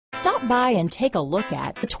Stop by and take a look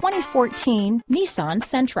at the 2014 Nissan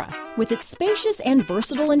Sentra. With its spacious and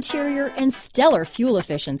versatile interior and stellar fuel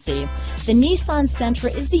efficiency, the Nissan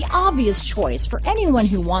Sentra is the obvious choice for anyone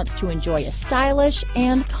who wants to enjoy a stylish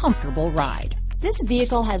and comfortable ride. This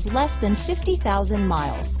vehicle has less than 50,000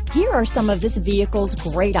 miles. Here are some of this vehicle's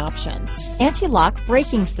great options: anti-lock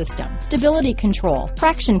braking system, stability control,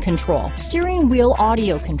 traction control, steering wheel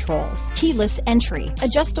audio controls, keyless entry,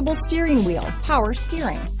 adjustable steering wheel, power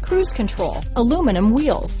steering, cruise control, aluminum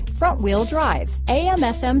wheels, front wheel drive,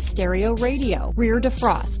 AM/FM stereo radio, rear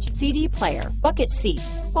defrost, CD player, bucket seats,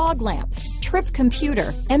 fog lamps, trip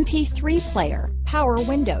computer, MP3 player, power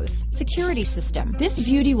windows, security system. This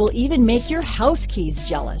beauty will even make your house keys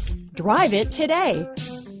jealous. Drive it today.